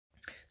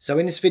So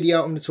in this video,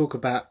 I'm going to talk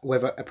about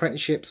whether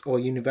apprenticeships or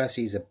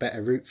university is a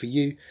better route for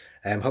you.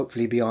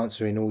 Hopefully be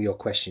answering all your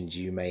questions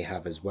you may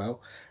have as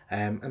well.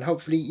 And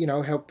hopefully,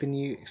 helping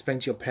you explain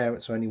to your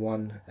parents or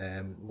anyone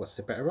what's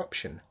the better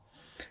option.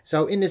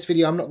 So in this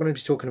video, I'm not going to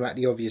be talking about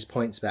the obvious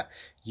points that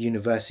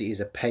university is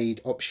a paid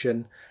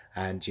option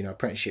and,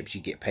 apprenticeships you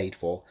get paid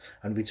for.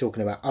 And we'll be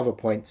talking about other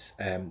points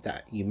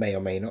that you may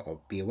or may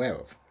not be aware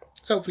of.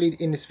 So hopefully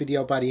in this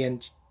video, by the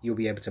end, you'll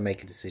be able to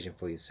make a decision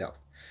for yourself.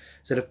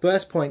 So the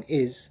first point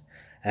is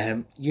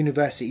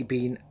university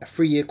being a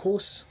 3-year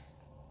course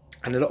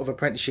and a lot of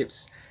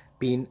apprenticeships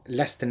being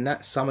less than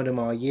that. Some of them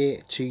are a year,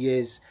 2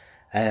 years,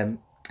 and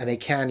they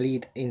can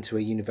lead into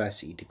a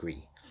university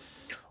degree.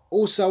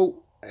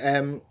 Also,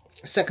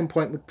 second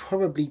point would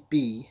probably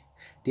be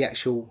the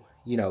actual,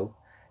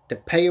 the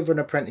pay of an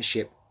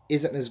apprenticeship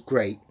isn't as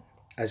great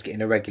as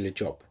getting a regular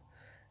job.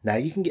 Now,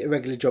 you can get a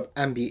regular job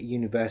and be at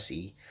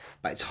university,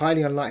 but it's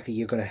highly unlikely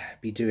you're going to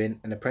be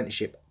doing an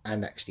apprenticeship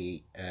and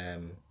actually,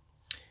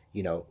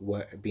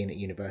 being at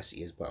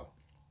university as well.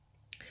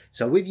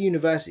 So with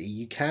university,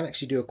 you can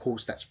actually do a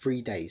course that's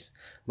 3 days.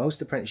 Most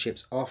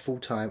apprenticeships are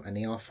full-time and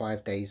they are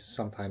 5 days,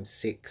 sometimes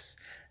 6,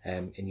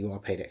 and you are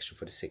paid extra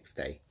for the 6th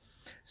day.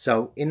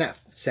 So in that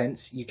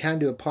sense, you can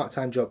do a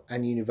part-time job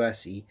and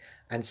university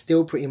and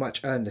still pretty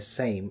much earn the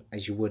same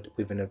as you would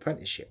with an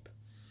apprenticeship.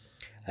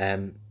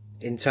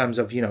 In terms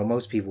of,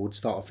 most people would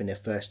start off in their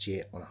first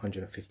year on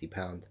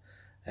 £150.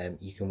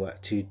 You can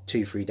work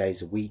 2-3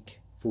 days a week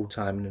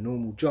full-time in a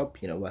normal job,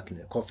 working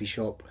in a coffee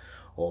shop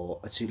or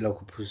a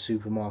local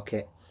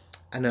supermarket,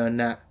 and earn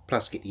that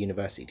plus get the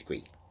university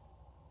degree.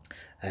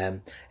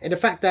 And the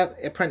fact that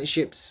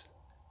apprenticeships,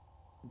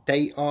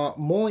 they are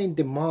more in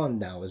demand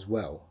now as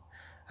well,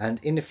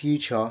 and in the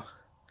future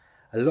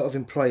a lot of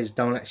employers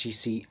don't actually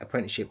see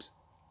apprenticeships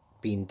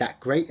being that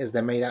great as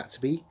they're made out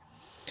to be.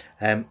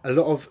 A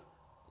lot of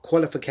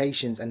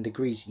qualifications and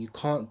degrees you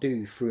can't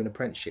do through an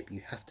apprenticeship,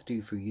 you have to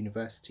do through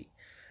university.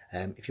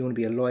 If you want to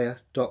be a lawyer,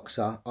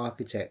 doctor,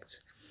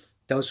 architect,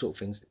 those sort of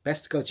things,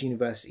 best to go to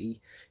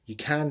university.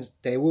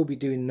 They will be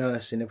doing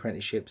nursing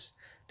apprenticeships.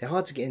 They're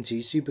hard to get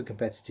into, super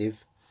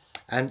competitive,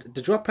 and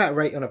the dropout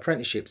rate on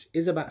apprenticeships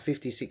is about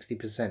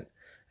 50-60%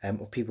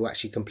 of people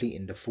actually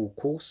completing the full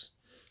course.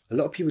 A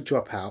lot of people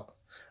drop out.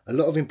 A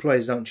lot of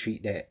employers don't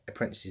treat their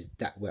apprentices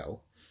that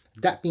well.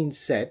 That being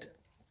said,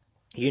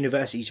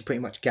 universities are pretty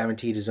much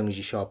guaranteed as long as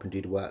you show up and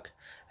do the work.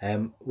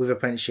 With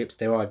apprenticeships,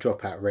 there are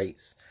dropout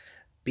rates.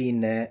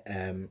 Being there,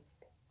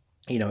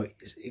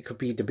 it could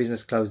be the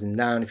business closing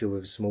down if you're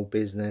with a small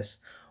business,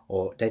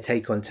 or they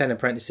take on 10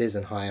 apprentices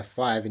and hire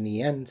 5 in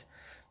the end.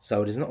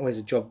 So there's not always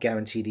a job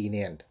guaranteed in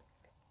the end.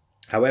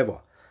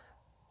 However,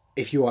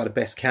 if you are the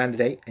best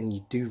candidate and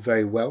you do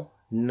very well,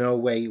 no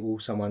way will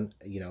someone,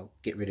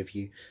 get rid of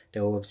you.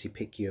 They'll obviously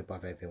pick you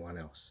above everyone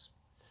else.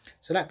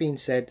 So that being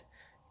said,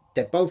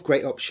 they're both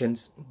great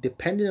options.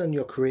 Depending on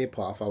your career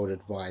path, I would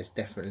advise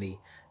definitely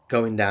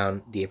going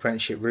down the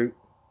apprenticeship route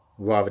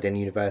rather than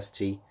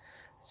university,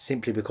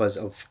 simply because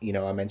of,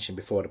 I mentioned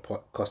before, the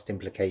cost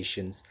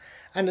implications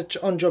and the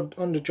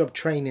on-the-job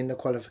training, the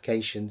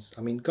qualifications.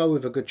 I mean, go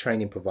with a good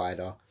training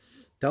provider.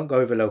 Don't go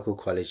with a local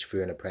college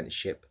through an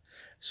apprenticeship.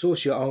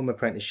 Source your own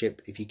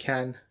apprenticeship if you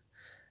can,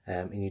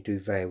 and you do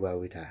very well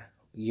with that.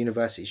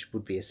 University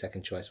would be a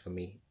second choice for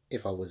me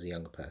if I was a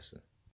younger person.